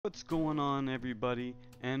What's going on, everybody,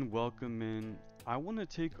 and welcome in. I want to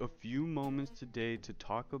take a few moments today to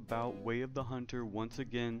talk about Way of the Hunter once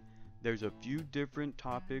again. There's a few different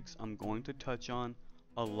topics I'm going to touch on.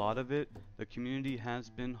 A lot of it the community has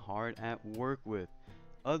been hard at work with.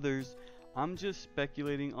 Others I'm just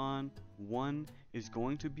speculating on. One is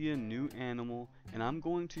going to be a new animal, and I'm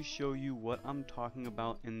going to show you what I'm talking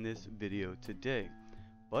about in this video today.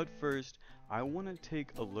 But first, I want to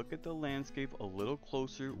take a look at the landscape a little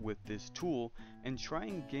closer with this tool and try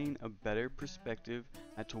and gain a better perspective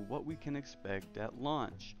as to what we can expect at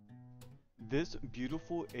launch. This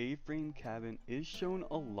beautiful A-frame cabin is shown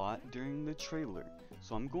a lot during the trailer,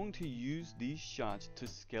 so I'm going to use these shots to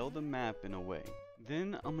scale the map in a way.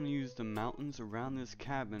 Then I'm going to use the mountains around this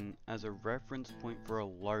cabin as a reference point for a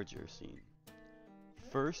larger scene.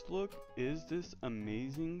 First look is this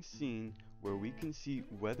amazing scene where we can see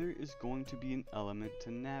weather is going to be an element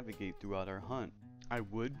to navigate throughout our hunt. I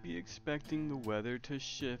would be expecting the weather to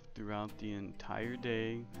shift throughout the entire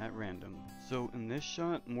day at random. So in this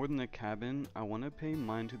shot, more than the cabin, I want to pay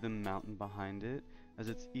mind to the mountain behind it, as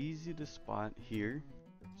it's easy to spot here.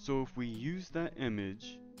 So if we use that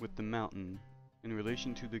image with the mountain in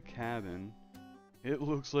relation to the cabin, it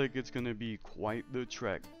looks like it's going to be quite the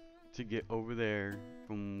trek to get over there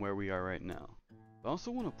from where we are right now. I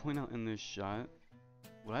also want to point out in this shot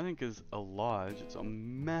what I think is a lodge. It's a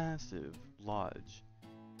massive lodge,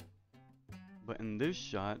 but in this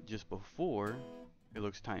shot just before, it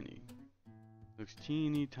looks tiny. It looks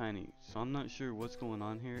teeny tiny, so I'm not sure what's going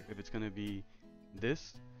on here, if it's going to be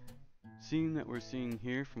this scene that we're seeing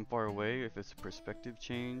here from far away, if it's a perspective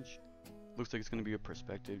change. Looks like it's going to be a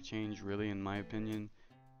perspective change, really, in my opinion.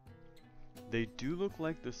 They do look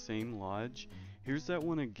like the same lodge. Here's that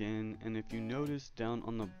one again, and if you notice down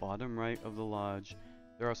on the bottom right of the lodge,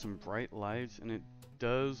 there are some bright lights, and it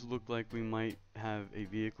does look like we might have a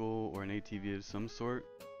vehicle or an ATV of some sort.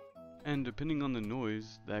 And depending on the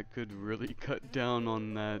noise, that could really cut down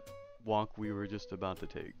on that walk we were just about to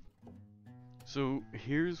take. So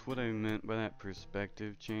here's what I meant by that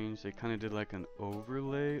perspective change. They kind of did like an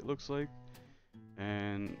overlay, it looks like.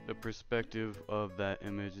 And the perspective of that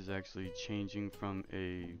image is actually changing from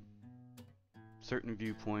a certain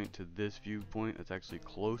viewpoint to this viewpoint that's actually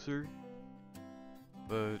closer.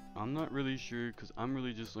 But I'm not really sure, because I'm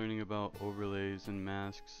really just learning about overlays and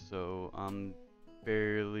masks, so I'm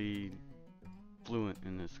barely fluent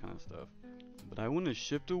in this kind of stuff. But I want to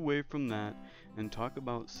shift away from that and talk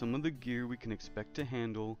about some of the gear we can expect to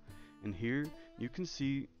handle. And here you can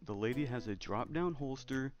see the lady has a drop down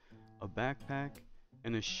holster, a backpack,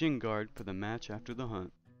 and a shin guard for the match after the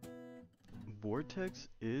hunt. Vortex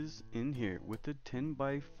is in here with the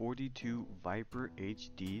 10x42 Viper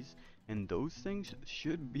HDs, and those things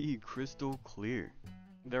should be crystal clear.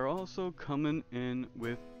 They're also coming in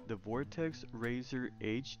with the Vortex Razor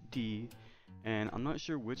HD, and I'm not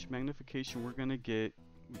sure which magnification we're gonna get.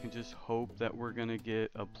 We can just hope that we're gonna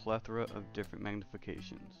get a plethora of different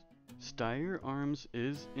magnifications. Steyr Arms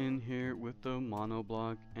is in here with the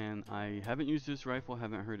monoblock, and I haven't used this rifle,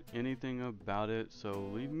 haven't heard anything about it, so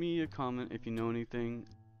leave me a comment if you know anything.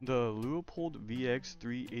 The Leupold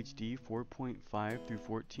VX3 HD 4.5 through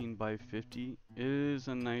 14x50 is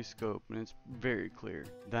a nice scope, and it's very clear.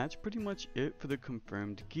 That's pretty much it for the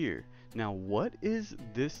confirmed gear. Now, what is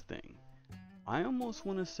this thing? I almost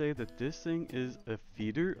want to say that this thing is a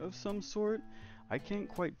feeder of some sort. I can't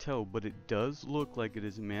quite tell, but it does look like it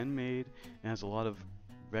is man-made and has a lot of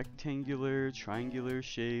rectangular, triangular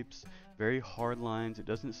shapes, very hard lines. It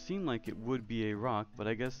doesn't seem like it would be a rock, but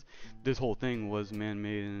I guess this whole thing was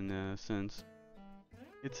man-made in a sense.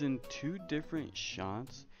 It's in two different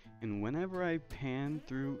shots, and whenever I pan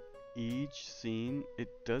through each scene,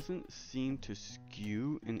 it doesn't seem to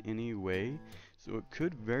skew in any way. So it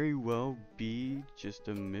could very well be just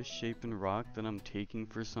a misshapen rock that I'm taking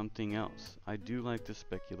for something else. I do like to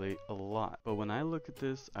speculate a lot, but when I look at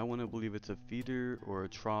this, I want to believe it's a feeder or a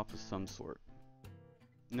trough of some sort.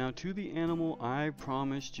 Now to the animal I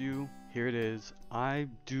promised you, here it is. I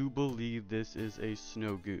do believe this is a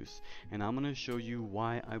snow goose, and I'm going to show you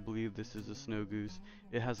why I believe this is a snow goose.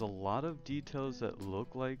 It has a lot of details that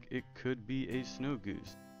look like it could be a snow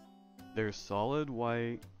goose. They're solid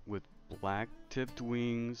white with black tipped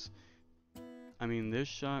wings. I mean, this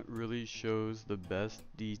shot really shows the best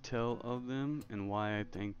detail of them and why I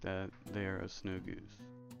think that they are a snow goose.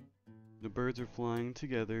 The birds are flying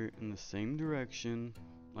together in the same direction,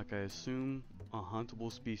 like I assume a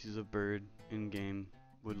huntable species of bird in game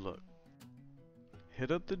would look. hit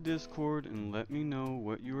up the Discord and let me know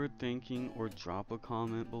what you are thinking, or drop a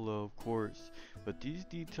comment below, of course. But these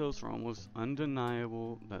details are almost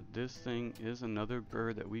undeniable that this thing is another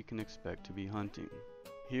bird that we can expect to be hunting.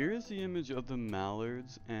 Here is the image of the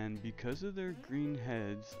mallards, and because of their green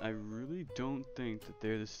heads, I really don't think that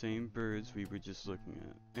they're the same birds we were just looking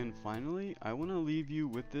at. And finally, I want to leave you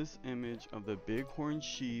with this image of the bighorn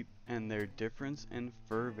sheep and their difference in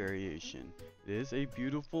fur variation. It is a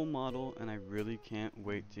beautiful model, and I really can't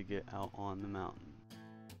wait to get out on the mountain.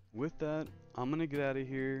 With that, I'm gonna get out of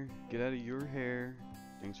here, get out of your hair.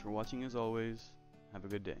 Thanks for watching as always. Have a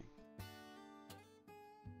good day.